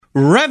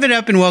Rev it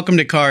up and welcome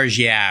to Cars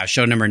Yeah,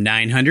 show number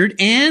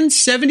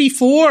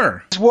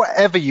 974.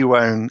 Whatever you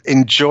own,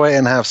 enjoy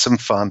and have some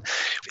fun.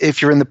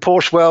 If you're in the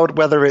Porsche world,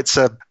 whether it's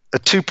a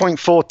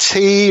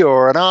 2.4T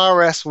or an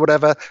RS,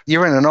 whatever,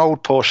 you're in an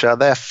old Porsche.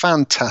 They're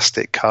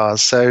fantastic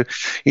cars. So,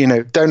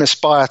 don't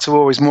aspire to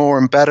always more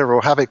and better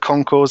or have it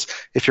concours.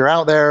 If you're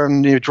out there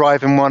and you're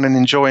driving one and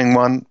enjoying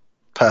one,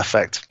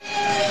 perfect.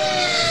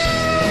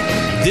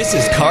 This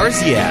is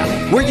Cars Yeah,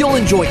 where you'll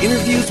enjoy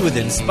interviews with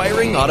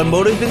inspiring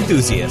automotive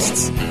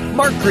enthusiasts.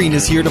 Mark Green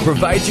is here to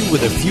provide you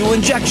with a fuel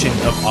injection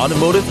of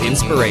automotive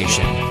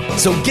inspiration.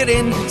 So get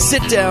in,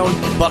 sit down,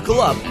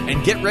 buckle up,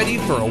 and get ready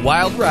for a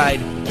wild ride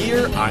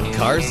here on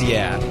Cars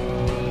Yeah.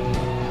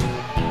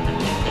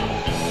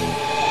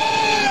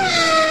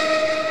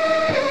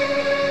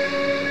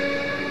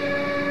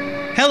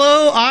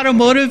 Hello,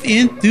 automotive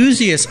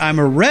enthusiasts. I'm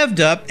revved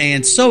up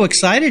and so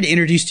excited to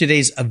introduce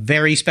today's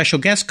very special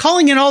guest,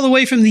 calling in all the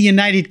way from the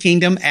United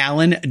Kingdom,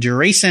 Alan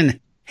Drayson.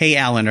 Hey,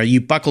 Alan, are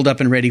you buckled up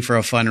and ready for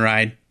a fun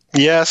ride?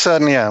 Yeah,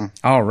 certainly am.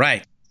 All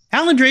right.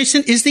 Alan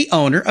Drayson is the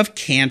owner of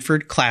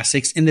Canford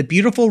Classics in the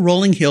beautiful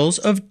rolling hills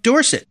of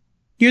Dorset,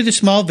 near the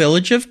small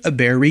village of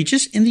Aber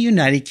Regis in the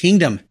United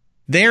Kingdom.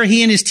 There,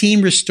 he and his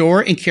team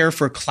restore and care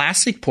for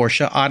classic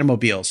Porsche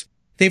automobiles.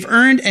 They've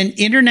earned an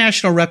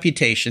international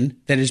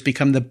reputation that has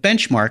become the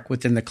benchmark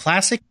within the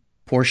classic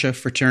Porsche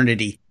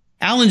fraternity.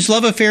 Alan's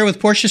love affair with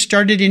Porsche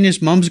started in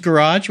his mom's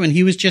garage when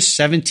he was just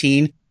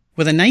 17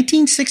 with a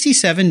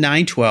 1967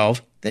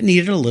 912 that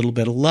needed a little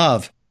bit of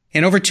love.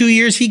 And over 2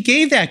 years, he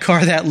gave that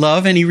car that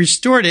love and he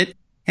restored it,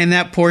 and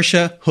that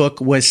Porsche hook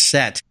was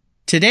set.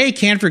 Today,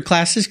 Canford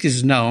Classics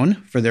is known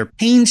for their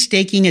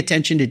painstaking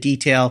attention to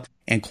detail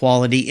and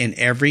quality in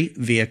every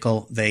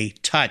vehicle they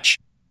touch.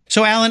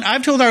 So, Alan,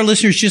 I've told our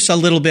listeners just a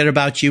little bit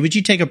about you. Would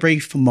you take a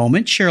brief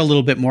moment, share a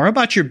little bit more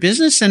about your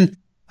business and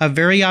a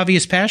very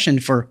obvious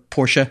passion for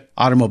Porsche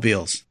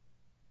automobiles?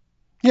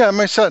 Yeah,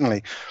 most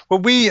certainly. Well,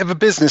 we have a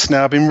business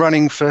now been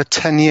running for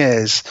 10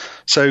 years.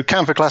 So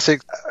Canford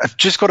Classic, I've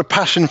just got a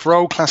passion for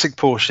old classic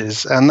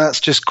Porsches, and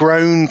that's just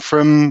grown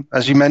from,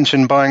 as you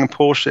mentioned, buying a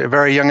Porsche at a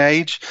very young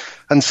age.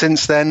 And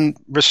since then,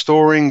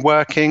 restoring,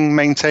 working,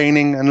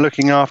 maintaining, and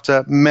looking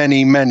after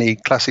many, many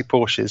classic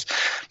Porsches.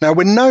 Now,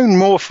 we're known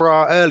more for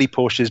our early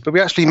Porsches, but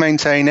we actually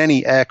maintain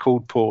any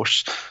air-cooled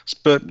Porsche.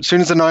 But as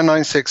soon as the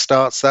 996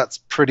 starts, that's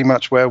pretty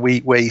much where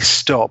we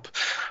stop.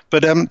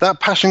 But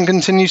that passion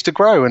continues to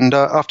grow, and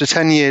after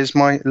 10 years,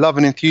 my love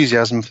and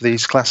enthusiasm for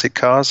these classic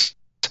cars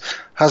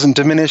hasn't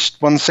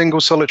diminished one single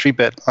solitary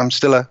bit. I'm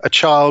still a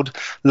child,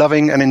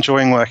 loving and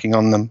enjoying working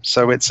on them.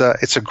 So it's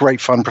a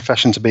great fun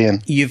profession to be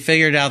in. You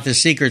figured out the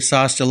secret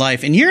sauce to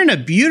life, and you're in a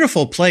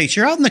beautiful place.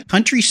 You're out in the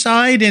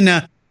countryside,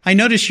 and I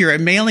notice your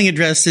mailing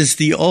address is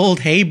the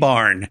Old Hay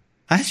Barn.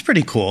 That's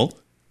pretty cool.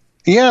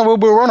 Yeah, well,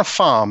 we're on a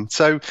farm.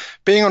 So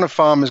being on a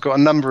farm has got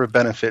a number of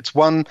benefits.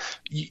 One,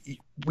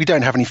 we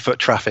don't have any foot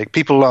traffic.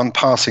 People aren't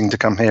passing to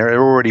come here.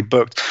 They're already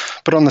booked.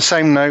 But on the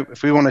same note,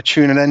 if we want to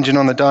tune an engine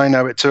on the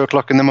dyno at 2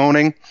 o'clock in the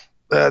morning,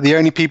 the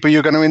only people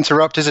you're going to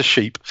interrupt is a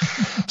sheep.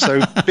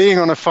 So being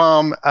on a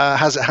farm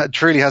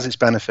truly has its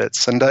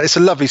benefits. And it's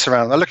a lovely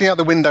surrounding. I'm looking out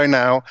the window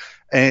now.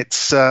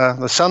 It's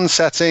the sun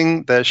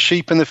setting, there's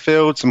sheep in the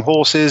field, some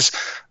horses,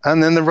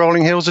 and then the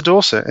rolling hills of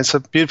Dorset. It's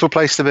a beautiful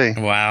place to be.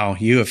 Wow,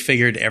 you have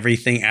figured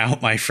everything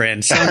out, my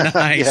friend. So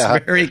nice. Yeah.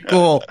 Very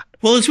cool.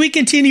 Well, as we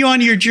continue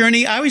on your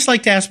journey, I always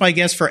like to ask my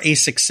guests for a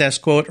success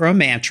quote or a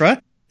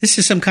mantra. This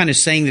is some kind of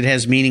saying that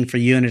has meaning for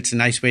you, and it's a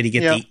nice way to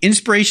get the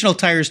inspirational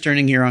tires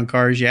turning here on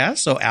Cars Yeah.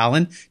 So,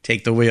 Alan,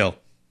 take the wheel.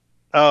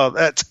 Oh,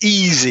 that's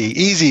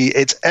easy.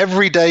 It's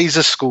every day's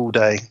a school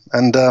day.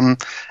 And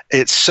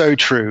it's so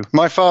true.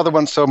 My father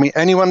once told me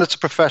anyone that's a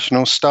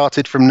professional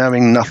started from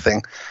knowing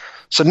nothing.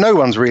 So no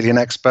one's really an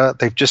expert.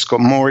 They've just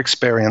got more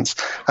experience.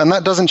 And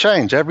that doesn't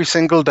change. Every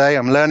single day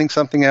I'm learning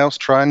something else,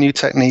 trying new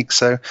techniques.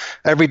 So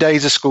every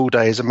day's a school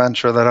day is a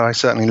mantra that I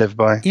certainly live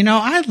by. You know,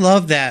 I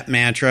love that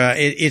mantra.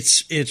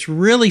 It's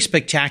really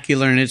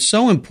spectacular, and it's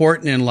so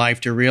important in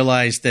life to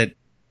realize that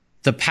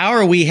the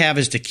power we have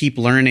is to keep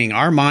learning.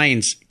 Our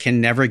minds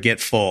can never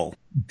get full.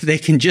 They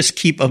can just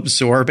keep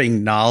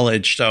absorbing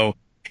knowledge. So,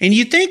 and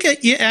you think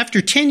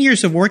after 10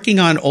 years of working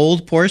on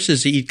old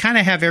Porsches, you kind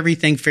of have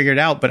everything figured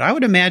out. But I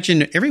would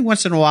imagine every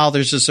once in a while,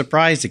 there's a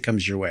surprise that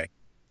comes your way.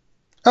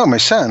 Oh,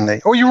 most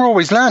certainly. Or you're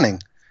always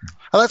learning.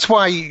 And that's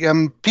why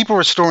people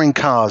restoring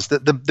cars,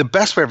 the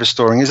best way of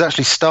restoring is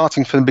actually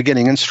starting from the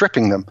beginning and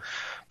stripping them.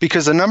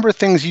 Because the number of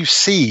things you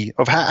see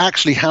of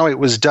how it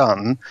was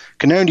done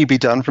can only be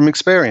done from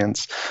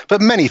experience. But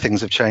many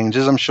things have changed,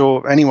 as I'm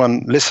sure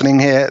anyone listening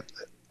here,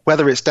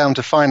 whether it's down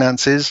to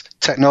finances,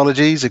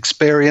 technologies,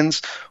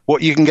 experience,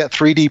 what you can get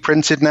 3D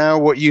printed now,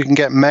 what you can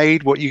get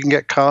made, what you can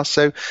get cast.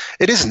 So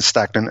it isn't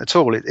stagnant at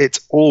all.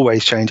 It's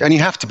always changed. And you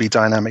have to be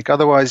dynamic.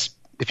 Otherwise,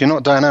 if you're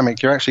not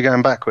dynamic, you're actually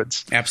going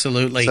backwards.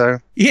 Absolutely.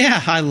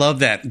 Yeah, I love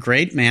that.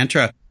 Great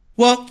mantra.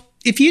 Well,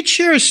 if you'd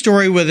share a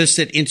story with us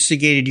that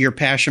instigated your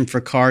passion for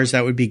cars,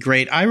 that would be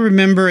great. I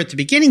remember at the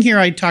beginning here,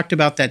 I talked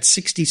about that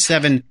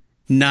 67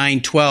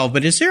 912.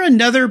 But is there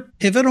another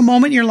pivotal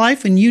moment in your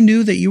life when you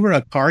knew that you were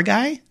a car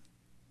guy?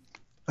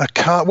 A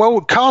car?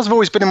 Well, cars have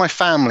always been in my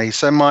family.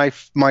 So my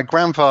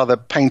grandfather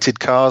painted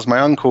cars. My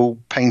uncle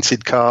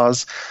painted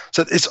cars.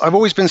 So I've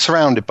always been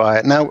surrounded by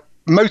it. Now,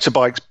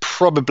 motorbikes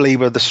probably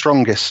were the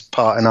strongest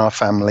part in our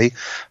family,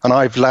 and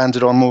I've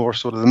landed on more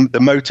sort of the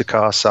motor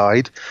car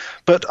side.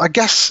 But I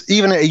guess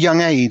even at a young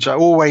age, I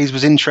always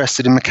was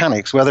interested in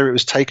mechanics, whether it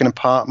was taking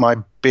apart my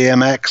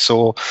BMX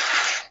or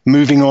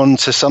moving on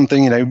to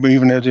something,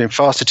 moving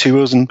faster two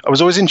wheels. And I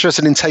was always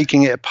interested in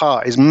taking it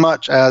apart as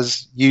much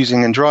as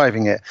using and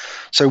driving it.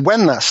 So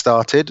when that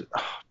started,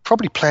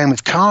 probably playing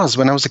with cars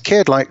when I was a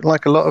kid, like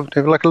a lot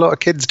of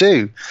kids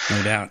do.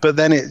 No doubt. But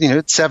then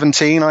at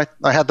 17, I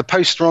had the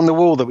poster on the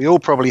wall that we all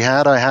probably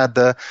had. I had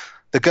the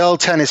girl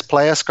tennis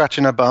player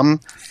scratching her bum,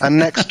 and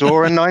next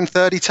door a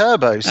 930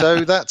 Turbo.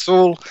 So that's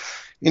all.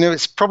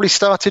 It's probably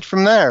started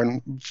from there.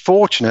 And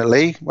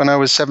fortunately, when I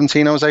was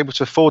 17, I was able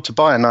to afford to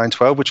buy a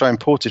 912, which I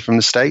imported from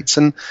the States,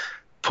 and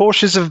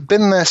Porsches have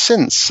been there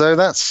since. So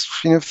that's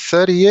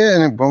 30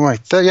 years,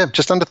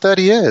 just under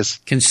 30 years.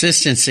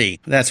 Consistency.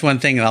 That's one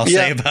thing I'll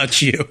say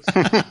about you.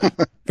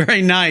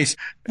 Very nice.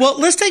 Well,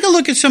 let's take a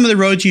look at some of the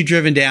roads you've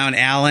driven down,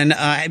 Alan.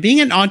 Being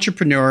an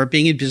entrepreneur,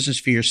 being in business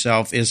for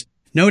yourself is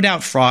no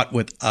doubt fraught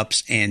with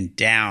ups and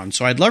downs.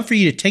 So I'd love for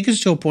you to take us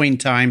to a point in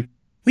time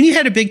when you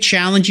had a big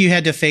challenge you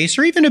had to face,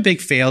 or even a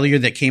big failure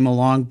that came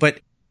along.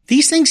 But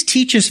these things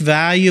teach us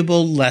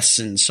valuable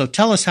lessons. So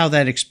tell us how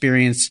that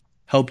experience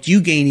helped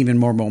you gain even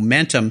more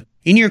momentum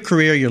in your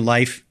career, your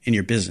life, and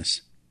your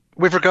business.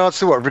 With regards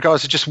to what?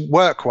 Regards to just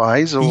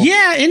work-wise? Or?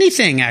 Yeah,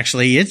 anything,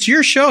 actually. It's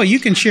your show. You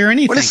can share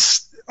anything.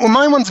 Well,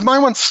 my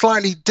one's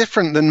slightly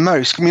different than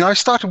most. I mean, I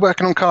started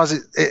working on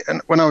cars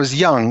when I was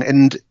young,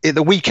 and at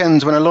the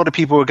weekends when a lot of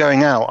people were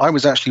going out, I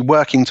was actually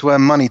working to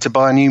earn money to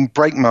buy a new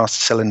BrakeMaster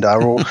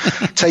cylinder or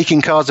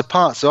taking cars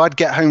apart. So I'd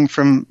get home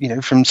from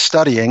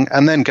studying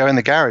and then go in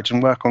the garage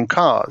and work on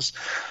cars.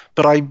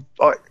 But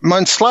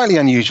mine's slightly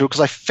unusual because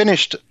I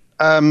finished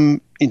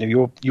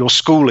your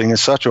schooling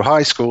as such, or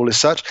high school as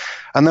such,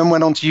 and then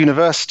went on to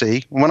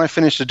university. When I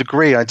finished a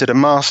degree, I did a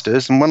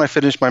master's, and when I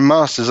finished my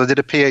master's, I did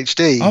a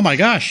PhD. Oh my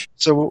gosh.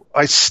 So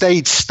I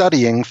stayed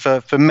studying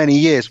for many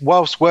years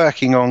whilst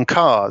working on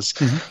cars.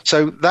 Mm-hmm.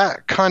 So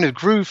that kind of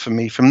grew for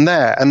me from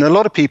there. And a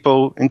lot of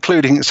people,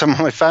 including some of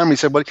my family,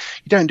 said, well,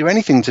 you don't do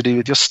anything to do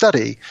with your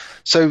study.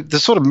 So the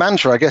sort of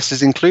mantra, I guess,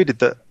 is included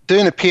that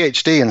doing a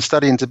PhD and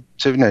studying to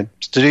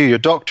do your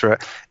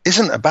doctorate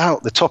isn't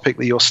about the topic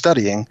that you're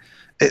studying.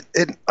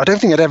 I don't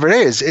think it ever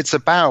is. It's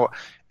about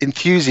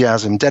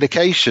enthusiasm,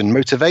 dedication,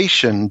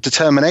 motivation,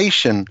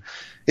 determination.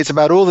 It's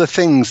about all the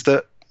things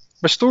that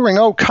restoring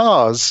old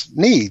cars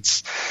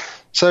needs.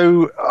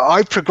 So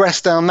I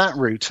progressed down that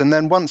route, and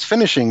then once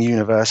finishing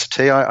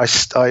university, I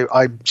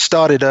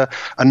started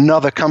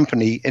another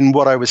company in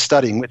what I was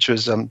studying, which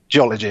was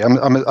geology. I'm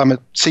a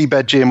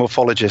seabed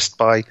geomorphologist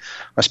by,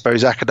 I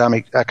suppose,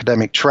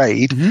 academic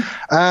trade.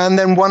 Mm-hmm. And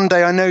then one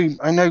day, I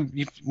know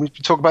we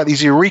talk about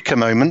these eureka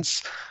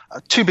moments.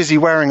 Too busy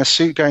wearing a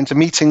suit, going to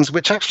meetings,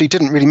 which actually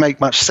didn't really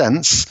make much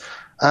sense.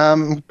 Bear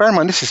in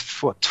mind, this is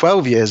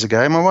 12 years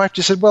ago. My wife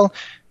just said, well,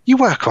 you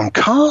work on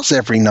cars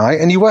every night,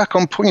 and you work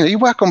on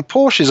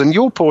Porsches and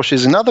your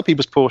Porsches and other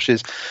people's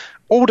Porsches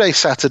all day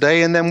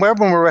Saturday, and then when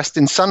we're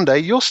resting Sunday,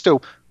 you're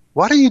still,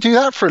 why don't you do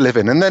that for a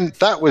living? And then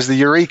that was the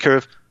eureka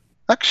of,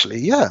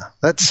 actually, yeah,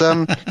 let's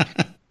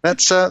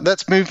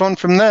move on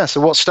from there. So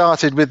what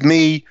started with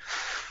me,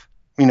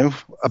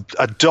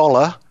 a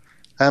dollar,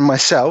 and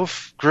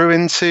myself grew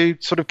into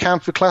sort of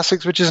Camford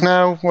Classics, which is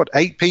now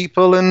 8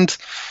 people, and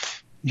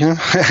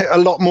a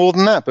lot more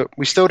than that. But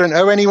we still don't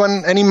owe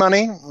anyone any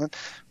money.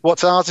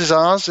 What's ours is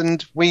ours,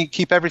 and we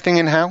keep everything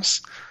in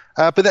house.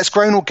 But that's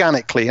grown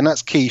organically, and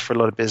that's key for a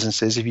lot of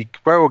businesses. If you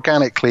grow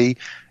organically,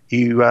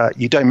 you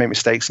don't make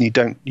mistakes, and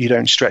you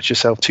don't stretch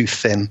yourself too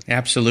thin.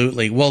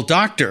 Absolutely. Well,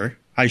 Doctor,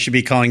 I should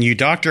be calling you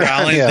Dr.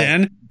 Alan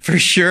then for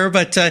sure.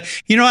 But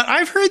you know what?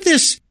 I've heard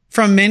this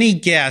from many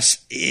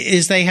guests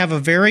is they have a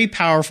very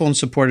powerful and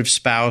supportive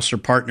spouse or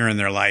partner in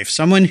their life,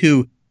 someone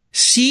who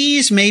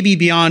sees maybe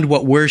beyond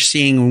what we're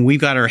seeing when we've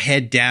got our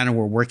head down and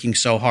we're working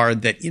so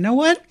hard that, you know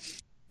what,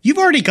 you've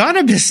already got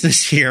a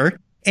business here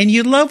and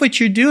you love what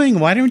you're doing.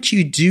 Why don't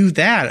you do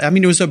that? I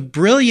mean, it was a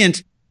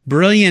brilliant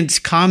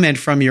comment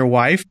from your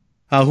wife,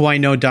 who I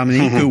know,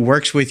 Dominique, who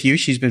works with you.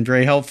 She's been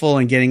very helpful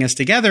in getting us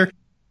together.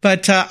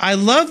 But I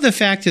love the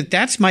fact that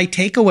that's my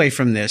takeaway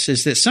from this,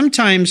 is that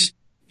sometimes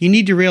you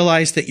need to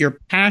realize that your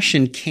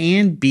passion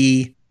can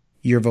be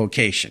your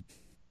vocation.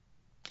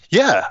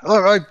 Yeah,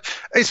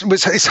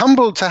 it's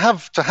humble to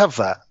have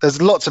that.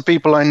 There's lots of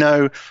people I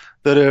know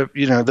that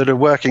are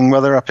working,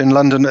 whether up in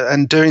London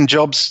and doing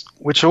jobs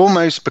which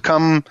almost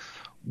become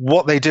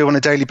what they do on a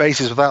daily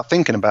basis without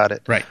thinking about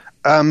it. Right.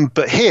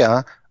 But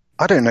here,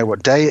 I don't know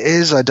what day it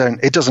is.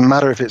 It doesn't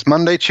matter if it's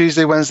Monday,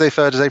 Tuesday, Wednesday,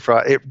 Thursday,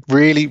 Friday. It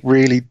really,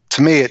 really,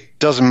 to me, it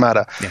doesn't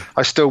matter. Yeah.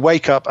 I still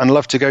wake up and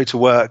love to go to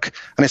work.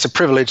 And it's a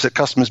privilege that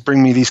customers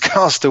bring me these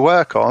cars to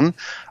work on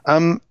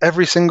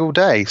every single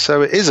day.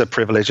 So it is a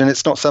privilege, and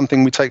it's not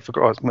something we take for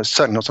granted. It's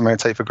certainly not something I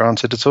take for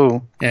granted at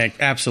all. Yeah,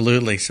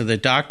 absolutely. So the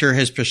doctor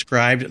has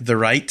prescribed the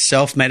right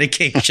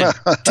self-medication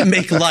to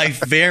make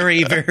life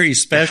very, very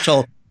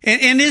special.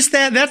 And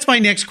that's my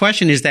next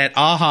question, is that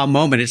aha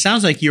moment. It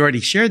sounds like you already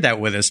shared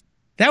that with us.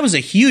 That was a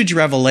huge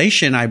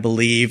revelation, I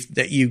believe,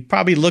 that you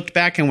probably looked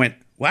back and went,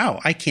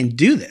 wow, I can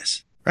do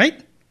this, right?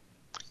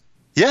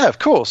 Yeah, of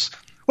course.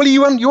 Well,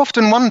 you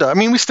often wonder. I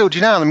mean, we still do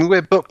now. I mean,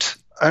 we're booked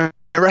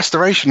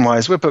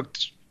restoration-wise. We're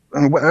booked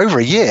over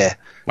a year.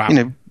 Wow. You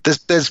know,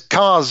 there's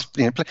cars,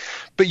 you know,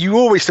 but you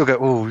always still go,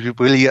 oh,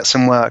 will you get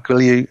some work?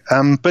 Will you?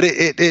 But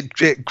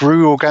it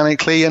grew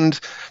organically, and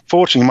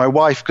fortunately, my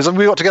wife, because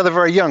we got together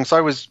very young, so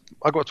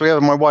I got together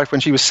with my wife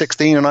when she was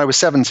 16 and I was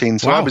 17,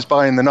 so wow. I was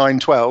buying the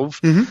 912.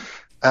 Mm-hmm.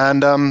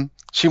 And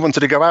she wanted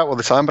to go out all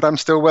the time, but I'm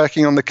still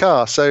working on the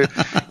car. So,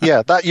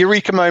 yeah, that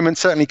eureka moment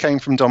certainly came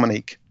from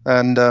Dominique.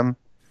 And,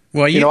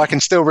 well, you know, I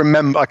can still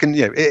remember,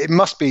 it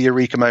must be a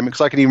eureka moment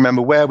because I can even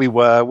remember where we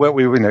were,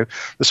 you know,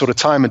 the sort of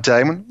time of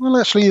day. And, well,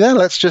 actually,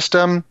 let's just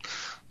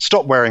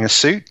stop wearing a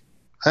suit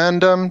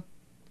and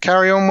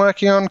carry on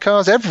working on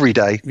cars every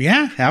day.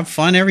 Yeah, have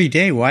fun every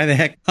day. Why the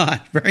heck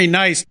not? Very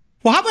nice.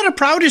 Well, how about a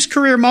proudest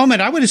career moment?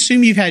 I would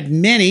assume you've had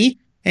many.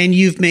 And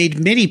you've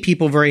made many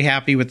people very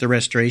happy with the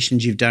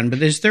restorations you've done.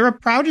 But is there a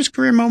proudest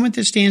career moment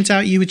that stands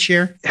out you would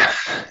share?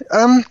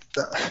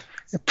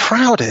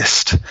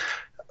 Proudest?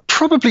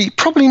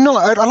 Probably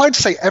not. I'd like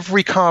to say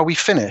every car we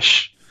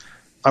finish,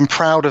 I'm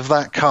proud of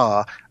that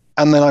car.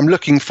 And then I'm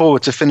looking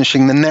forward to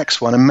finishing the next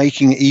one and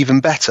making it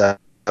even better,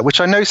 which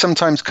I know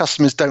sometimes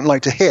customers don't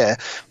like to hear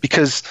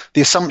because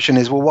the assumption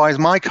is, well, why is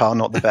my car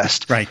not the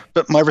best? Right.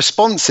 But my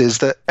response is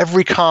that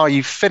every car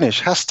you finish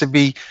has to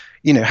be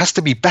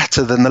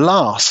better than the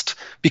last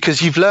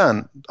because you've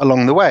learned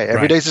along the way.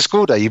 Every day's a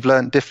school day. You've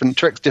learned different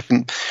tricks,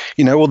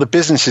 or the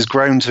business has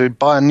grown to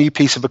buy a new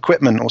piece of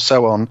equipment or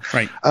so on.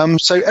 Right.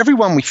 So every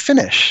one we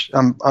finish,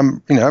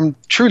 I'm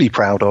truly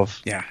proud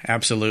of. Yeah,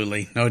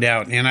 absolutely. No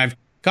doubt. And I've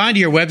gone to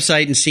your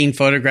website and seen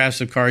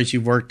photographs of cars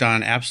you've worked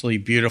on. Absolutely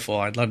beautiful.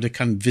 I'd love to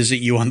come visit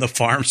you on the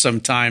farm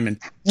sometime. And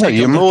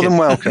you're more than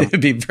welcome.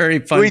 It'd be very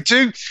fun. We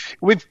do.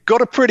 We've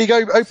got a pretty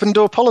open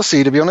door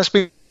policy, to be honest.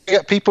 We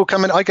get people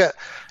come in.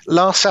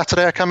 Last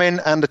Saturday, I come in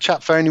and a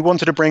chap phoned who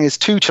wanted to bring his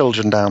 2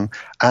 children down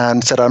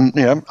and said, I'm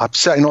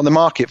certainly not in the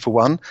market for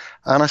one.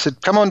 And I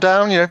said, come on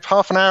down,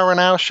 half an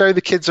hour, show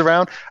the kids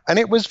around. And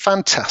it was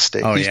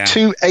fantastic. Oh, These yeah.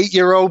 2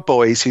 8-year-old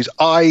boys whose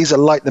eyes are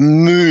like the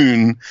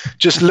moon,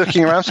 just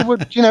looking around. So, well,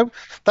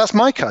 that's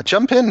my car.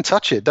 Jump in and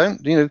touch it.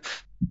 Don't, these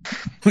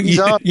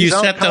aren't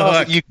set the cars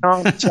hook. that you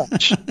can't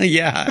touch.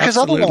 Yeah, because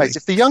absolutely. Otherwise,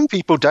 if the young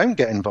people don't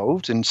get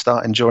involved and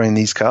start enjoying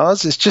these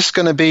cars, it's just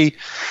going to be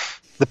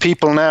the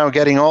people now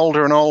getting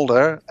older and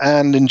older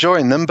and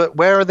enjoying them, but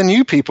where are the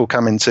new people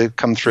come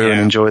through and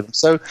enjoy them?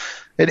 So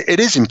it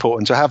is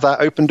important to have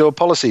that open door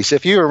policy. So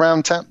if you're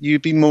around town,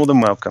 you'd be more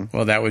than welcome.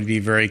 Well, that would be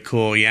very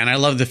cool. Yeah, and I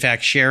love the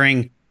fact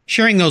sharing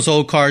those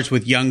old cars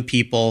with young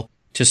people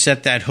to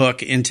set that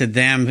hook into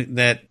them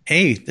that,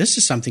 hey, this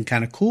is something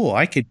kind of cool.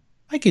 I could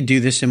do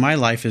this in my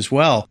life as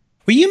well.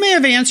 Well, you may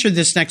have answered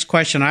this next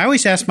question. I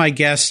always ask my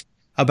guests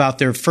about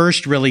their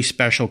first really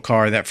special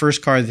car, that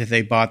first car that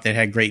they bought that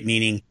had great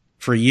meaning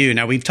for you.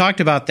 Now, we've talked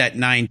about that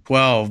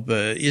 912,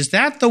 but is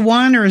that the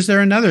one or is there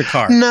another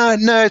car?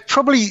 No,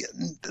 probably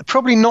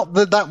not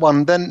that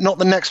one, then not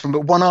the next one,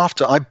 but one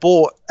after. I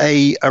bought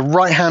a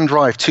right-hand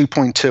drive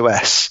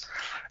 2.2S.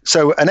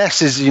 So an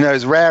S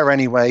is rare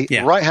anyway.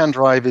 Yeah. Right-hand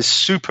drive is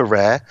super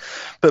rare.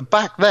 But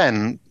back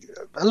then,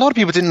 a lot of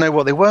people didn't know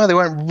what they were. They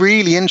weren't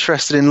really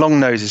interested in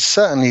long noses,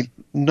 certainly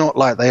not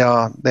like they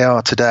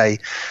are today.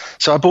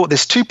 So I bought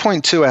this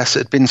 2.2S that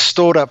had been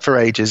stored up for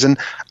ages. And,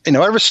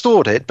 I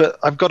restored it, but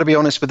I've got to be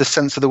honest with the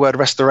sense of the word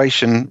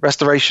restoration.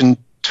 Restoration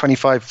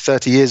 25,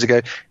 30 years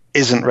ago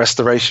isn't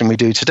restoration we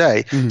do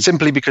today,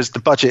 simply because the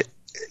budget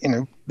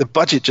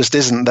just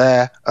isn't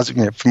there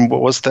from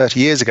what was 30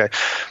 years ago.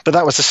 But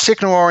that was a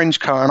signal orange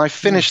car, and I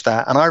finished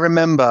that. And I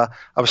remember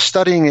I was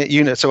studying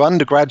at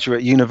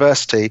undergraduate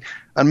university,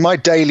 and my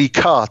daily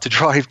car to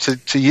drive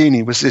to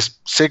uni was this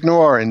signal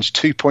orange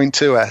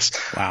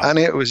 2.2S. Wow. And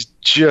it was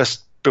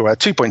just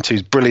 2.2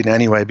 is brilliant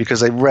anyway because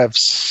they rev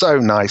so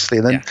nicely.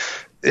 And then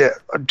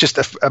just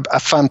a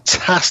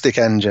fantastic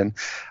engine,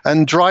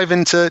 and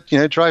driving to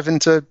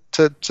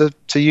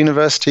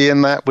university,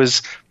 and that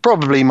was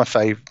probably my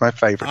favorite.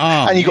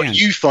 Oh, and you got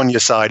youth on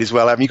your side as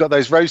well, haven't you? Got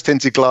those rose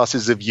tinted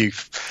glasses of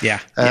youth. Yeah,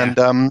 and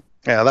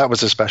that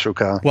was a special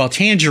car. Well,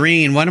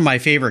 tangerine, one of my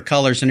favorite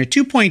colors, and a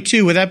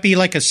 2.2. Would that be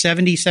like a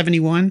 70,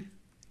 71?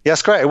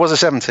 Yes, correct. It was a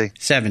 70.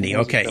 70.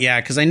 Okay,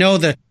 yeah, because I know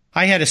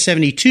I had a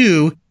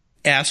 72.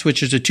 S,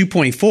 which is a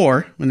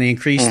 2.4 when they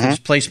increased the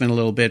displacement a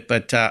little bit.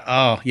 But, the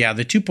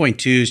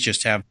 2.2s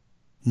just have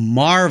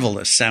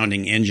marvelous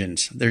sounding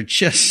engines. They're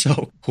just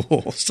so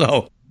cool.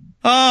 So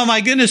Oh, my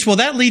goodness. Well,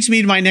 that leads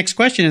me to my next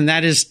question, and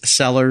that is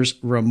seller's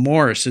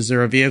remorse. Is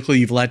there a vehicle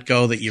you've let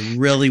go that you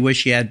really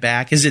wish you had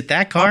back? Is it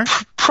that car?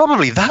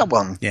 Probably that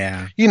one.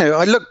 Yeah. You know,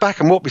 I look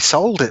back and what we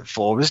sold it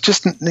for was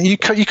just, you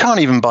can't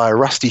even buy a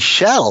rusty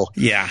shell.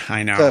 Yeah,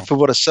 I know. For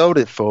what I sold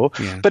it for.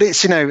 Yeah. But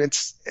it's, you know,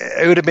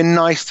 it would have been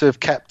nice to have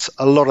kept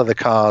a lot of the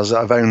cars that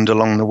I've owned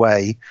along the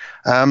way.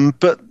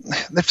 But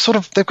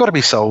they've got to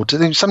be sold.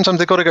 Sometimes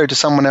they've got to go to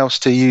someone else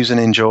to use and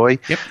enjoy.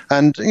 Yep.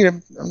 And, you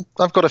know,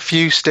 I've got a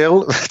few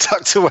still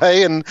tucked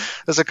away, and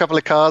there's a couple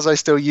of cars I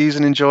still use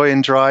and enjoy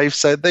and drive.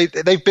 So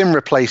they've been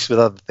replaced with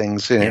other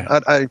things, you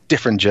know,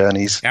 different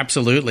journeys.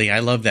 Absolutely. I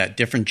love that.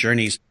 Different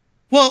journeys.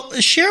 Well,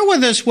 share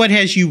with us what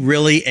has you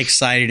really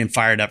excited and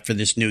fired up for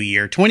this new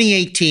year.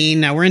 2018,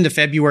 now we're into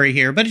February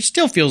here, but it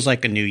still feels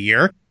like a new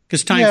year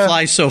because time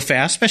flies so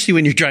fast, especially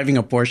when you're driving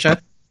a Porsche.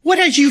 What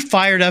has you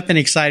fired up and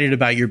excited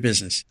about your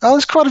business? Oh,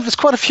 there's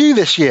quite a few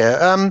this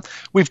year.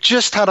 We've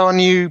just had our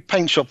new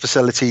paint shop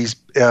facilities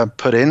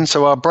put in,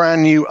 so our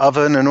brand new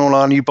oven and all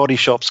our new body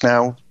shops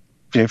now,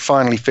 you know,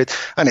 finally fit,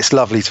 and it's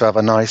lovely to have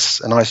a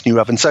nice new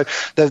oven. So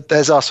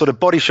there's our sort of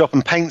body shop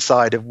and paint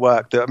side of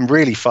work that I'm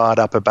really fired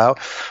up about,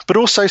 but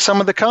also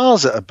some of the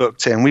cars that are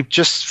booked in. We've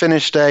just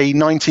finished a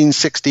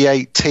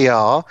 1968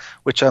 TR,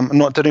 which don't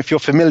know if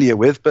you're familiar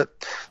with, but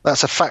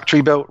that's a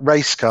factory built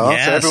race car.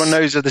 Yes. So everyone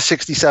knows of the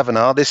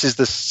 67R. This is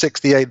the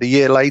 68 the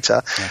year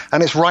later,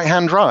 and it's right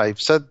hand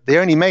drive. So they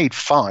only made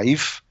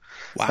 5,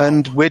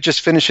 and we're just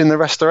finishing the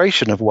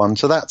restoration of one.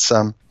 So that's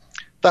an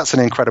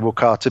incredible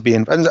car to be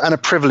in, and a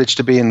privilege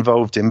to be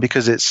involved in,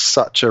 because it's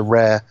such a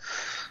rare,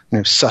 you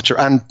know,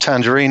 and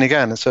Tangerine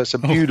again. So it's a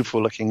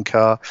beautiful looking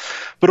car.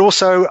 But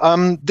also,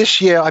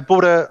 this year I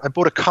bought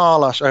a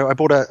car I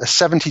bought a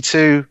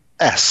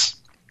 72S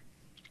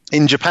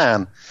in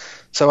Japan.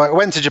 So I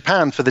went to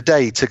Japan for the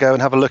day to go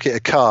and have a look at a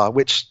car,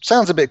 which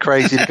sounds a bit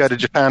crazy to go to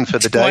Japan for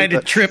the day. Quite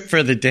a trip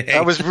for the day.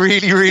 I was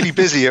really, really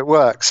busy at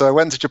work. So I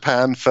went to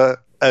Japan for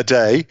a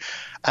day.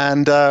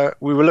 And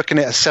we were looking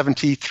at a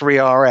 73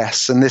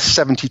 RS, and this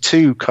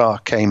 72 car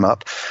came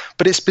up.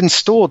 But it's been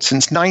stored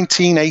since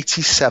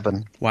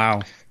 1987.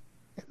 Wow.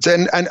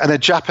 And a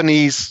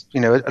Japanese,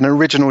 you know, an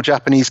original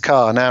Japanese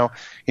car. Now,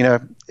 you know,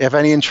 if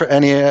any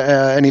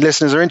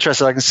listeners are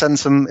interested, I can send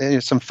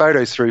some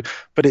photos through.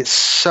 But it's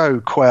so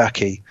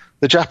quirky.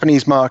 The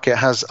Japanese market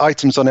has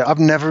items on it I've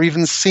never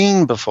even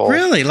seen before.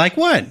 Really? Like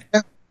what?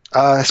 Yeah.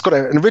 It's got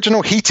an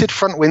original heated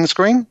front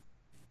windscreen.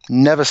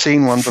 Never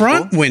seen one before.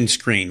 Front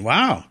windscreen.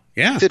 Wow.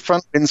 Yeah. Heated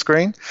front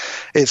windscreen.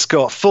 It's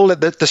got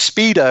the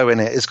Speedo in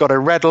it. It's got a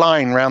red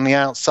line around the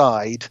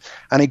outside,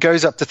 and it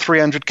goes up to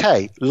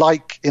 300k,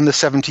 like in the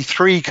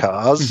 73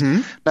 cars.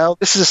 Mm-hmm. Now,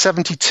 this is a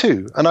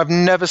 72, and I've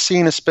never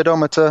seen a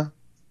speedometer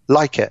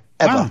like it,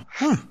 ever. Wow.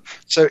 Huh.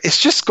 So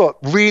it's just got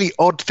really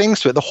odd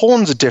things to it. The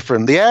horns are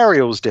different. The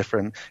aerial's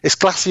different. It's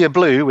Glacier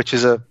Blue, which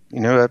is a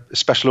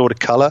special order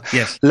color.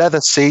 Yes.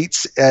 Leather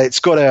seats. It's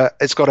got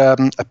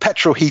a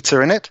petrol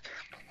heater in it.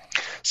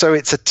 So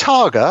it's a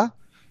Targa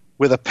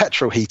with a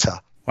petrol heater.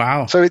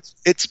 Wow. So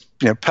it's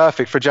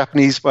perfect for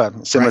Japanese,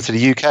 similar to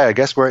the UK, I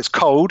guess, where it's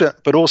cold,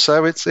 but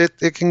also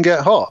it can get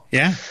hot.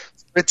 Yeah.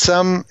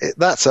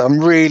 I'm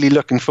really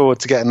looking forward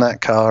to getting that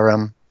car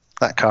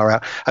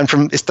out.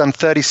 And it's done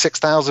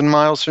 36,000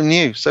 miles from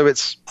new. So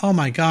it's, oh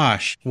my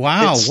gosh.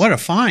 Wow. What a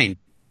find.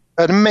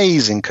 An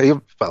amazing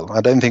car. Well,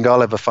 I don't think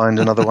I'll ever find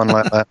another one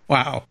like that.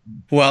 Wow.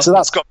 Well, so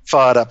that's got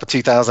fired up for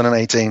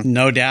 2018.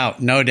 No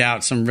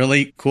doubt. Some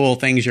really cool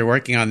things you're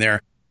working on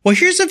there. Well,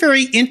 here's a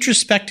very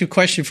introspective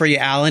question for you,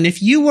 Alan.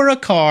 If you were a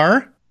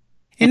car,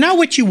 and not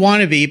what you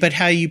want to be, but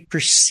how you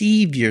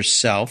perceive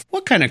yourself,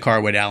 what kind of car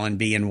would Alan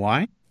be and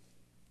why?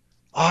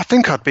 Oh, I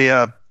think I'd be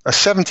a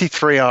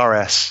 73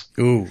 RS.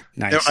 Ooh,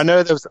 nice. I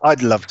know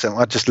I'd love them.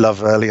 I just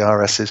love early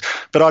RSs.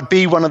 But I'd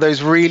be one of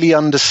those really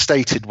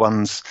understated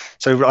ones.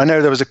 So I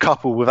know there was a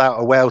couple without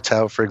a whale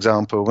tail, for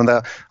example.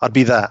 I'd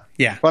be that.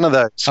 Yeah. One of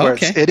those. Where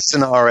it is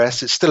an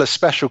RS. It's still a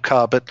special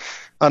car, but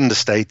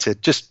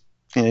understated. Just,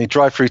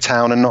 drive through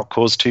town and not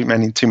cause too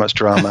much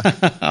drama.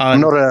 I'm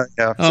not an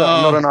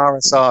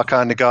RSR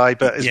kind of guy,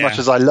 but as much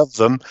as I love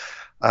them,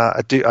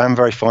 I'm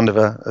very fond of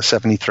a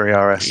 73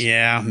 RS.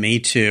 Yeah, me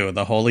too.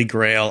 The holy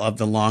grail of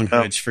the long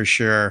hoods for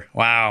sure.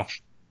 Wow.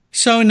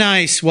 So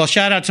nice. Well,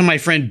 shout out to my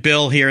friend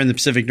Bill here in the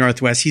Pacific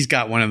Northwest. He's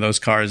got one of those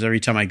cars. Every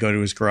time I go to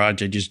his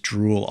garage, I just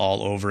drool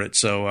all over it.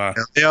 So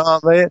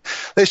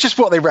it's just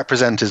what they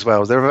represent as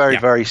well. They're a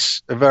very,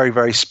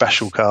 very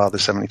special car, the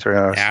 73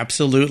 RS.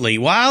 Absolutely.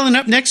 Well, and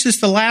up next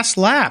is the last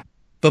lap.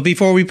 But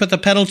before we put the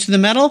pedal to the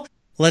metal,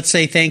 let's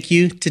say thank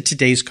you to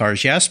today's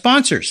Cars Yeah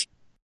sponsors.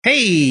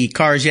 Hey,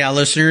 Cars Yeah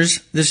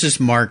listeners, this is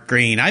Mark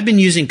Green. I've been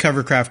using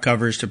Covercraft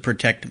covers to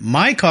protect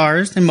my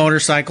cars and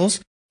motorcycles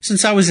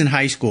since I was in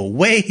high school,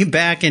 way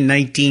back in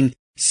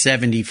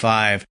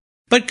 1975.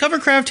 But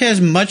Covercraft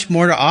has much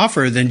more to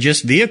offer than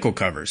just vehicle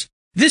covers.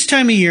 This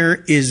time of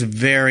year is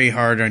very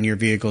hard on your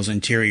vehicle's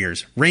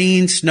interiors.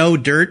 Rain, snow,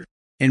 dirt,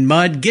 and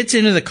mud gets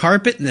into the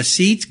carpet and the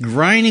seats,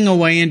 grinding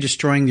away and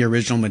destroying the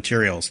original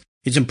materials.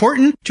 It's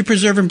important to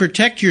preserve and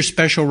protect your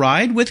special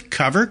ride with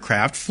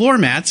Covercraft floor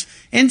mats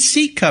and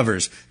seat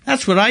covers.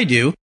 That's what I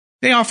do.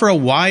 They offer a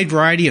wide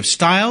variety of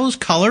styles,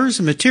 colors,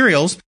 and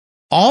materials,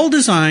 all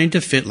designed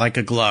to fit like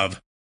a glove.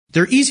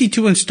 They're easy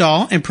to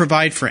install and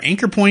provide for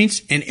anchor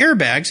points and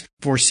airbags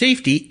for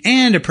safety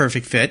and a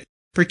perfect fit.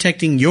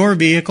 Protecting your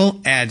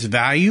vehicle adds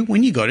value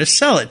when you go to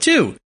sell it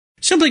too.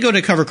 Simply go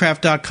to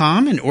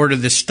covercraft.com and order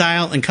the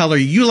style and color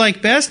you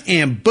like best,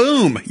 and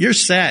boom, you're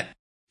set.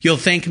 You'll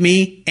thank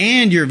me,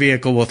 and your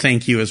vehicle will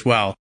thank you as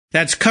well.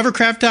 That's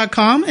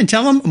covercraft.com, and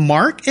tell them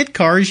Mark at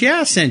Cars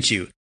Yeah sent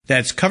you.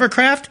 That's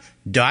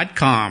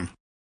covercraft.com.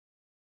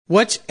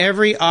 What's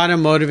every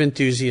automotive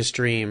enthusiast's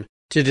dream?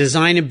 To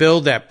design and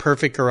build that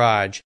perfect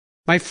garage.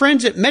 My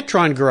friends at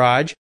Metron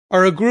Garage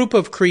are a group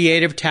of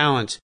creative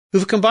talents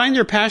who've combined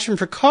their passion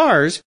for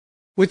cars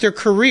with their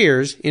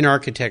careers in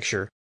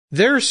architecture.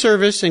 Their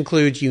service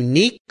includes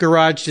unique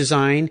garage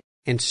design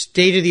and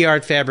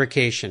state-of-the-art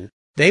fabrication.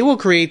 They will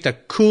create the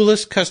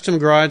coolest custom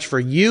garage for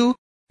you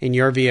and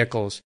your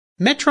vehicles.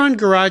 Metron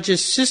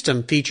Garage's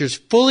system features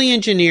fully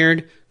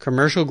engineered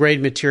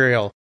commercial-grade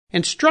material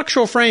and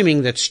structural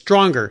framing that's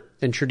stronger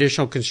than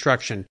traditional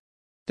construction.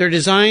 Their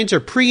designs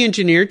are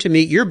pre-engineered to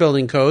meet your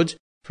building codes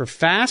for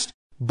fast,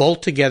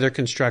 bolt-together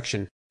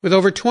construction. With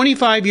over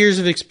 25 years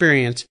of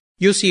experience,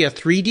 you'll see a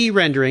 3D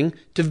rendering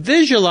to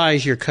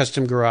visualize your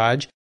custom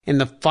garage, and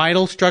the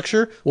final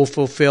structure will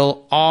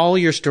fulfill all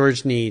your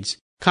storage needs.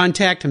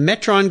 Contact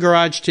Metron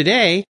Garage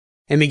today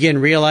and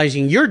begin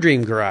realizing your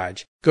dream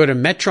garage. Go to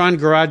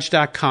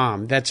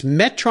metrongarage.com. That's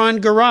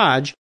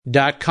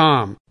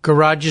metrongarage.com.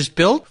 Garage is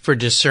built for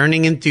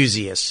discerning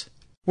enthusiasts.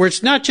 Where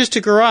it's not just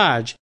a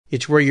garage,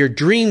 it's where your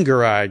dream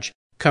garage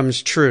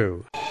comes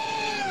true.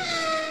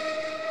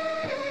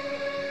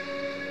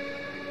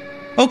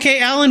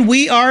 Okay, Alan,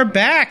 we are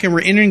back, and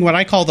we're entering what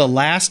I call the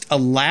last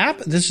lap.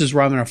 This is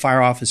where I'm going to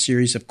fire off a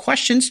series of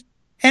questions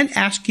and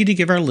ask you to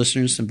give our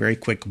listeners some very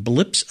quick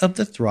blips of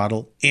the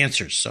throttle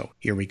answers. So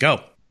here we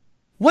go.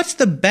 What's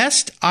the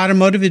best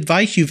automotive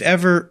advice you've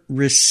ever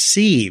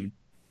received?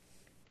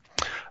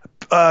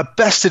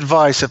 Best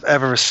advice I've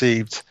ever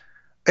received.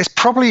 It's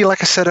probably,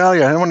 like I said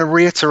earlier, I don't want to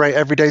reiterate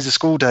every day's a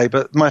school day,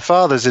 but my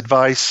father's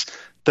advice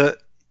that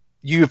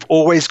you've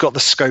always got the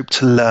scope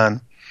to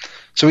learn.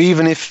 So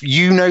even if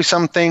you know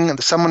something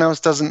that someone else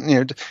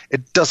doesn't,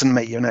 it doesn't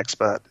make you an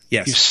expert.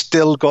 Yes. You've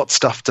still got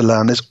stuff to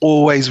learn. There's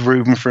always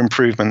room for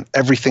improvement.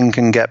 Everything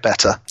can get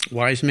better.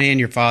 Wise man,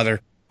 your father.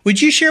 Would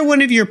you share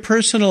one of your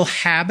personal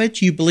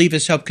habits you believe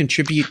has helped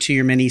contribute to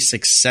your many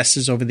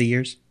successes over the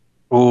years?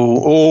 Oh,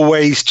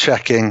 always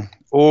checking,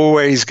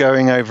 always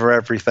going over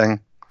everything,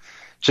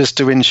 just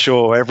to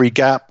ensure every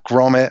gap,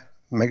 grommet,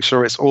 make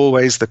sure it's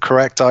always the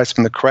correct item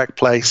in the correct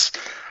place,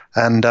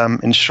 and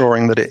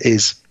ensuring that it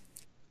is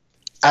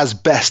as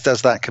best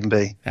as that can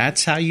be.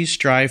 That's how you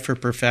strive for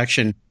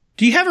perfection.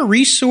 Do you have a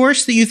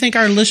resource that you think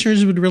our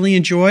listeners would really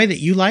enjoy that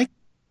you like?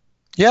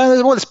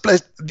 Yeah, well,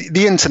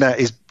 the internet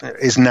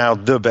is now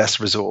the best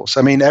resource.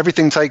 I mean,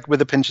 everything take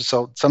with a pinch of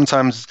salt.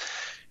 Sometimes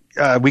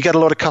we get a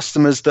lot of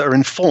customers that are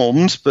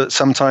informed, but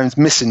sometimes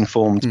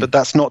misinformed. But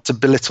that's not to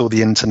belittle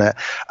the internet.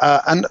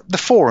 And the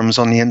forums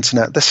on the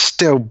internet, they're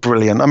still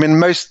brilliant. I mean,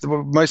 most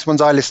ones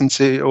I listen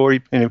to or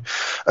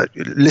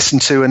listen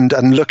to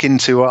and look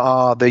into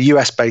are the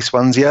US-based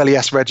ones, the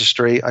LES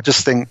registry. I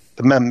just think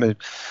many of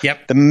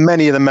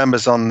the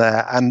members on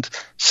there, and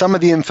some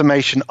of the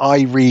information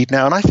I read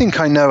now, and I think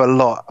I know a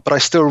lot, but I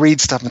still read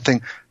stuff and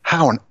think,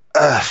 how on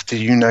earth do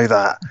you know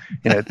that?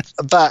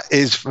 That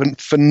is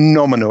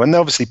phenomenal. And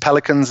obviously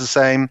Pelican's the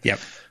same. Yep.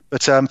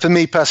 But for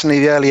me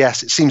personally, the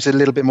LES, it seems a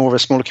little bit more of a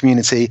smaller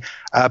community,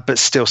 but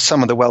still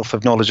some of the wealth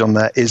of knowledge on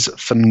there is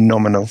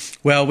phenomenal.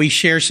 Well, we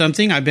share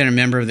something. I've been a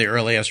member of the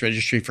LES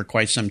registry for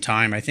quite some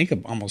time. I think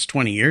almost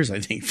 20 years, I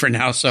think, for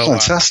now. So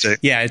fantastic.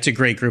 Yeah, it's a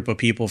great group of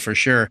people for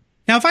sure.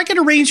 Now, if I could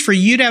arrange for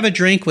you to have a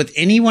drink with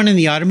anyone in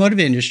the automotive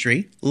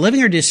industry,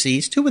 living or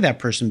deceased, who would that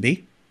person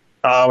be?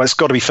 Oh, it's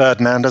got to be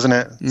Ferdinand, doesn't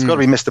it? It's got to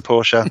be Mr.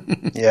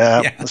 Porsche.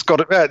 Yeah, it's got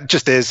to. It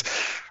just is.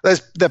 There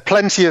are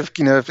plenty of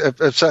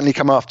have certainly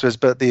come after us,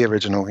 but the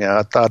original.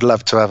 Yeah, I'd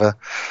love to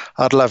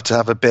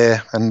have a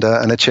beer and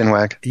a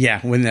chinwag. Yeah,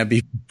 wouldn't that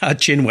be a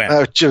chinwag?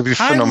 Oh, it would be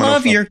phenomenal. I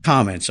love your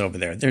comments over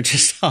there. They're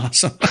just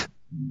awesome.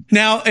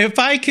 Now, if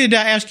I could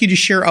ask you to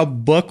share a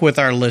book with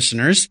our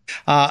listeners,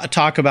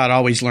 talk about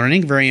always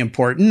learning, very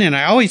important. And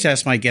I always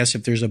ask my guests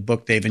if there's a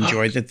book they've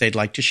enjoyed that they'd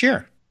like to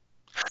share.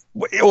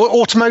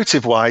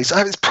 Automotive wise,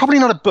 it's probably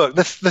not a book.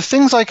 The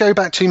things I go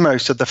back to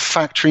most are the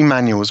factory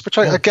manuals, which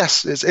I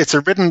guess it's a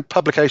written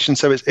publication,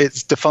 so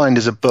it's defined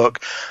as a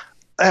book.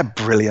 They're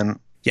brilliant.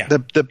 Yeah.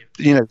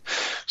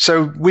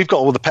 So we've got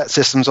all the PET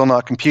systems on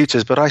our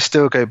computers, but I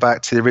still go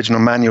back to the original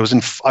manuals,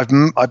 and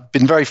I've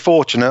been very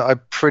fortunate. I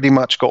pretty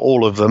much got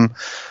all of them,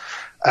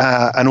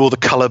 and all the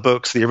color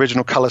books, the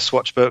original color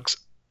swatch books.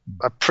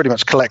 I've pretty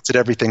much collected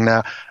everything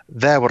now.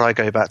 They're what I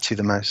go back to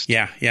the most.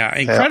 Yeah.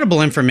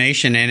 Incredible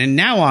information. And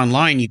now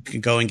online, you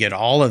can go and get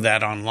all of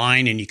that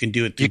online, and you can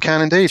do it you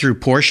can indeed through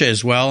Porsche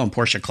as well and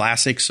Porsche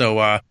Classic.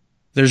 So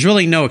there's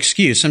really no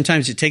excuse.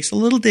 Sometimes it takes a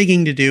little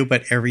digging to do,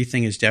 but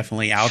everything is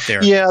definitely out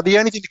there. Yeah, the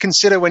only thing to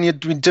consider when you're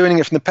doing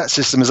it from the PET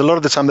system is a lot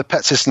of the time the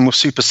PET system will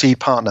supersede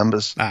part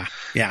numbers.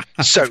 Yeah,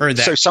 so, I've heard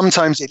that. So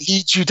sometimes it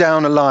leads you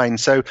down a line.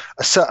 So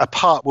a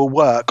part will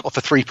work off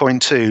a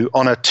 3.2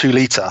 on a 2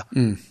 litre,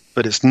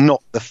 but it's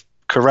not the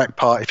correct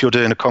part if you're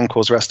doing a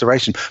concours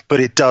restoration, but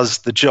it does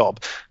the job.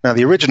 Now,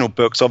 the original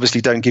books obviously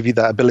don't give you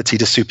that ability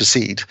to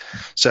supersede.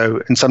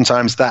 So, and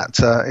sometimes that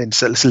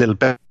it's a little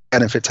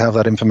benefit to have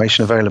that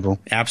information available.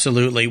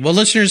 Absolutely. Well,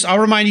 listeners, I'll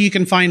remind you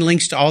can find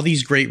links to all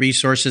these great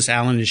resources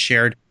Alan has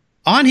shared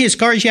on his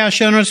Cars Yeah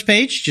show notes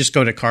page. Just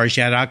go to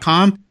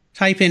carsyeah.com,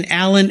 type in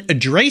Alan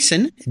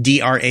Drayson,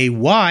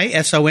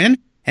 Drayson,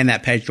 and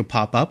that page will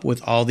pop up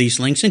with all these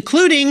links,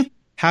 including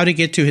how to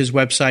get to his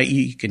website.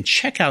 You can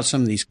check out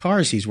some of these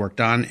cars he's worked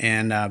on,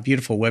 and a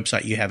beautiful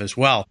website you have as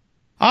well.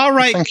 All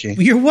right. Thank you.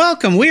 You're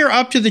welcome. We are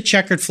up to the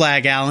checkered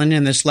flag, Alan,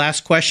 and this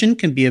last question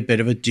can be a bit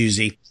of a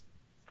doozy.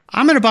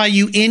 I'm going to buy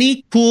you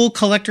any cool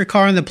collector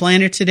car on the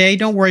planet today.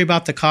 Don't worry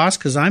about the cost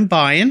because I'm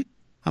buying.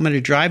 I'm going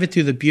to drive it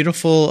through the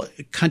beautiful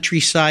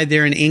countryside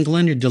there in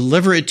England and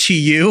deliver it to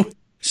you.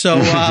 So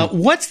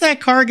what's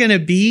that car going to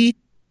be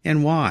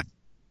and why?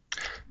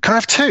 Can I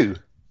have 2?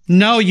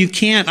 No, you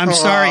can't. I'm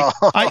sorry.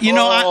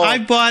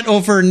 I bought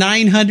over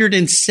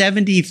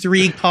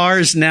 973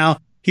 cars now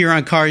here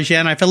on Cars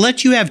Yeah. And if I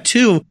let you have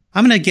 2,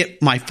 I'm going to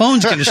get my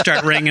phone's going to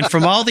start ringing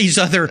from all these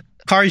other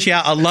Cars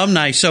Yeah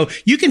alumni. So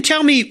you can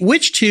tell me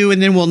which 2 and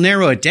then we'll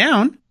narrow it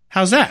down.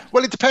 How's that?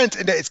 Well, it depends.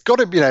 It's got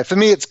to, for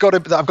me, it's got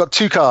to. I've got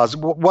 2 cars.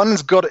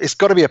 It's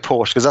got to be a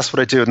Porsche because that's what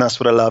I do and that's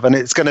what I love, and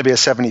it's going to be a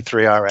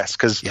 73 RS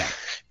because,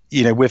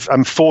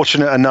 I'm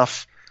fortunate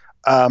enough.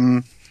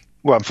 I'm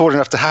fortunate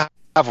enough to have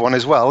one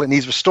as well. It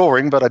needs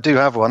restoring, but I do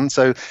have one,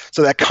 so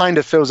that kind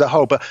of fills that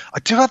hole. But I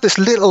do have this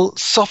little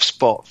soft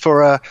spot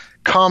for a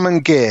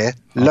Karmann Ghia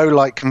low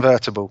light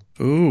convertible.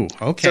 Ooh,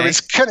 okay.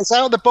 So it's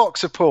out of the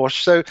box of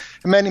Porsche. So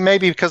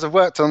maybe because I've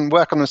work on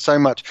them so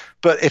much.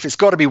 But if it's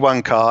got to be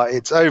one car,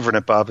 it's over and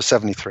above a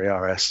 73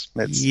 RS.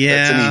 It's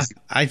an easy.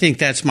 I think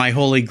that's my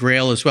holy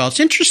grail as well. It's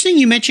interesting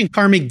you mentioned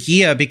Karmann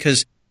Ghia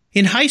because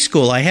in high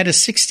school I had a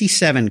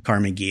 67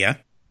 Karmann Ghia,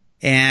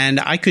 and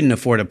I couldn't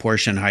afford a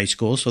Porsche in high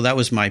school, so that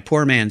was my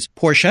poor man's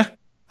Porsche,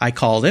 I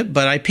called it.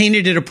 But I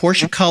painted it a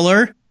Porsche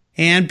color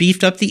and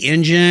beefed up the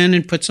engine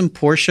and put some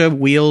Porsche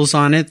wheels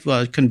on it,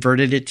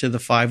 converted it to the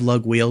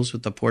 5-lug wheels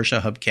with the Porsche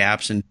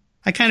hubcaps. And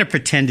I kind of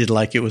pretended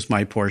like it was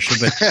my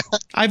Porsche. But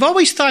I've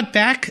always thought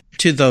back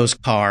to those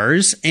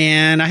cars.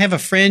 And I have a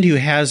friend who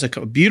has a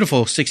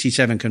beautiful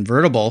 67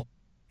 convertible.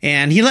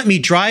 And he let me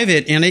drive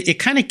it. And it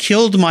kind of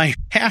killed my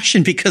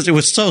passion because it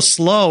was so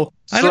slow.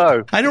 I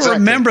don't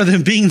remember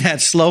them being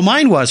that slow.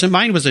 Mine wasn't.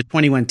 Mine was a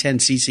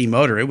 2110cc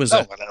motor. It was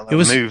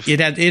it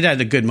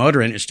had a good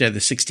motor in it instead of the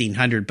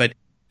 1600. But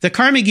the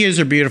Karmann Ghias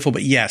are beautiful,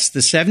 but yes,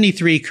 the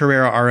 73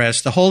 Carrera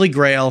RS, the holy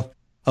grail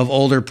of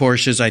older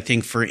Porsches, I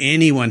think, for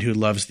anyone who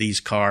loves these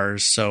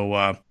cars.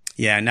 So,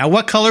 Now,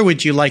 what color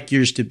would you like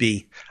yours to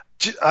be?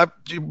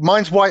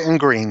 Mine's white and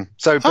green.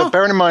 So, but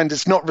bearing in mind,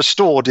 it's not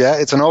restored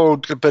yet. It's an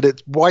old, but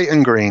it's white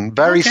and green.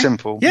 Very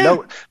simple. Yeah.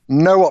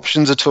 No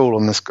options at all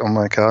on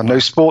my car. No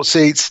sports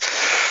seats,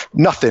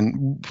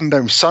 nothing.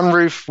 No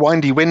sunroof,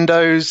 windy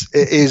windows.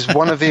 It is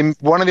one of the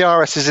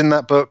RSs in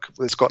that book.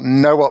 It's got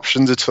no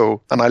options at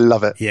all, and I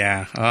love it.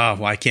 Yeah. Oh,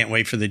 well, I can't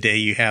wait for the day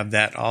you have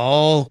that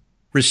all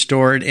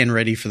restored and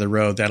ready for the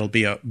road. That'll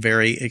be a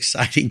very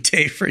exciting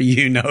day for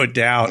you, no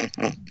doubt.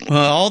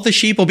 All the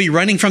sheep will be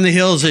running from the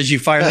hills as you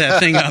fire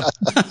that thing up.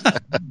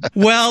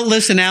 Well,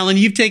 listen, Alan,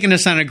 you've taken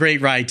us on a great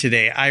ride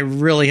today. I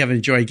really have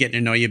enjoyed getting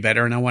to know you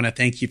better, and I want to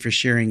thank you for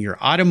sharing your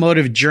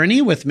automotive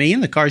journey with me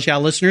and the Cars Yeah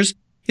listeners.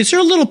 Is there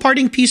a little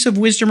parting piece of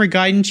wisdom or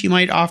guidance you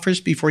might offer us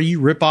before you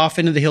rip off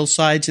into the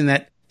hillsides in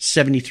that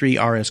 73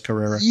 RS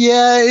Carrera?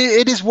 Yeah,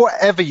 it is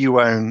whatever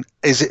you own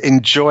is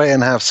enjoy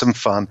and have some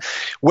fun.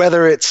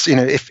 Whether it's,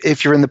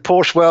 if you're in the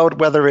Porsche world,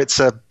 whether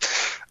it's a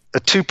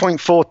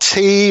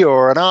 2.4T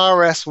or an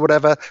RS,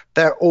 whatever,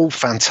 they're all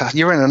fantastic.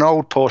 You're in an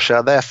old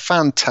Porsche, they're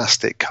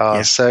fantastic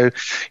cars. Yeah.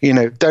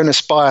 So, don't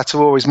aspire to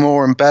always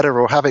more and better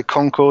or have it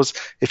concours.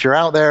 If you're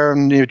out there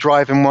and you're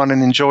driving one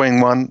and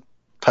enjoying one,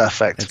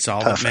 perfect. That's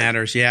all that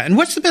matters, yeah. And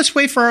what's the best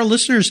way for our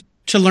listeners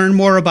to learn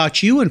more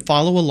about you and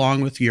follow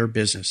along with your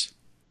business?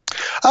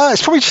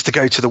 It's probably just to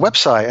go to the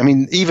website. I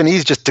mean, even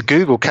easy just to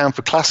Google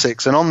Canford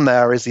Classics, and on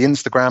there is the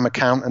Instagram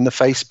account and the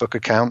Facebook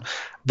account.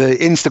 The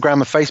Instagram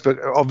and Facebook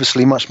are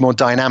obviously much more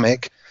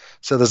dynamic,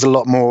 so there's a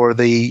lot more of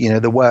the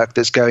the work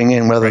that's going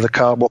in, whether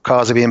what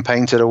cars are being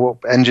painted or what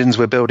engines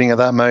we're building at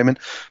that moment.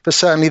 But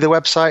certainly the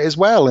website as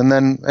well. And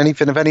then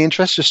anything of any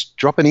interest, just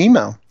drop an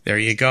email. There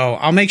you go.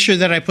 I'll make sure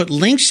that I put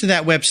links to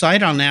that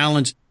website on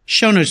Alan's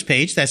show notes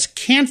page. That's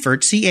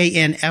Canford,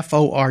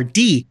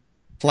 CANFORD,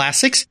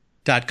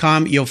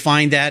 Classics.com. You'll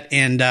find that,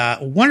 and a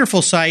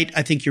wonderful site.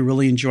 I think you'll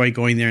really enjoy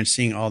going there and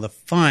seeing all the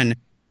fun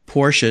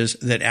Porsches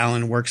that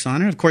Alan works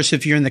on. And of course,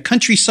 if you're in the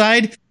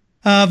countryside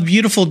of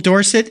beautiful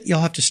Dorset,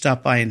 you'll have to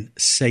stop by and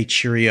say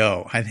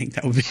cheerio. I think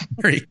that would be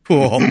very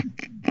cool.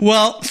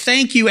 Well,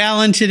 thank you,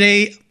 Alan,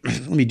 today.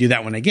 Let me do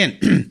that one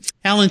again.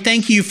 Alan,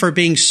 thank you for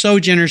being so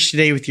generous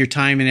today with your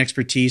time and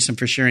expertise and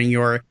for sharing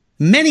your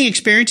many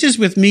experiences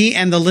with me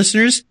and the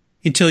listeners.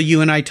 Until you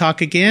and I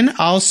talk again,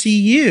 I'll see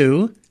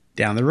you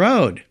down the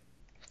road.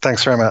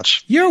 Thanks very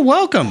much. You're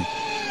welcome.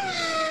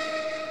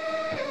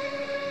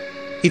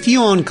 If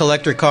you own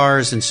collector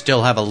cars and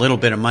still have a little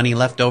bit of money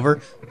left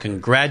over,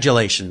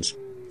 congratulations.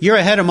 You're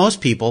ahead of most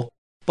people.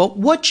 But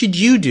what should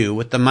you do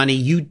with the money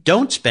you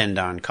don't spend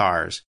on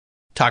cars?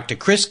 Talk to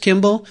Chris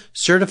Kimball,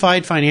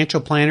 Certified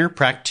Financial Planner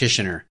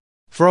Practitioner.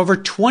 For over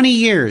 20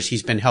 years,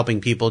 he's been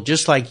helping people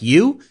just like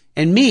you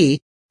and me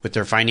with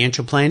their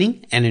financial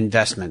planning and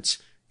investments.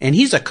 And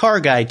he's a car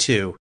guy,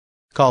 too.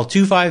 Call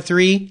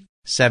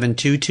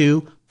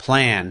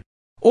 253-722-PLAN.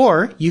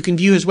 Or you can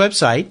view his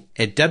website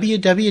at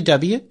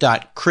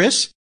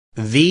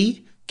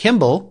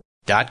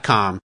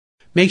www.chrisvkimball.com.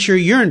 Make sure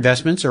your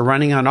investments are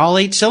running on all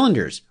 8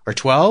 cylinders, or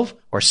 12,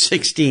 or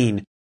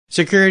 16.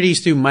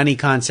 Securities through Money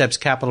Concepts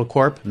Capital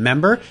Corp.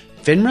 Member,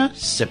 FINRA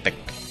SIPC.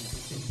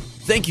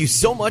 Thank you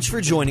so much for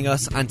joining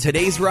us on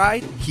today's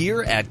ride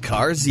here at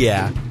Cars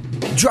Yeah.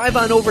 Drive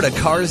on over to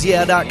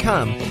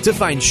carsyeah.com to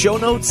find show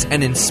notes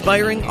and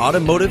inspiring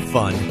automotive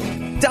fun.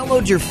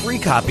 Download your free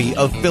copy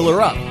of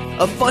Filler Up,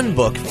 a fun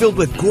book filled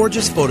with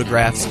gorgeous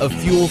photographs of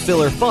fuel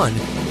filler fun,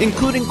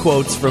 including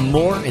quotes from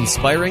more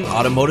inspiring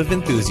automotive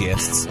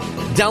enthusiasts.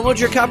 Download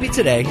your copy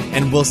today,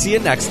 and we'll see you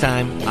next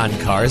time on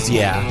Cars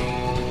Yeah.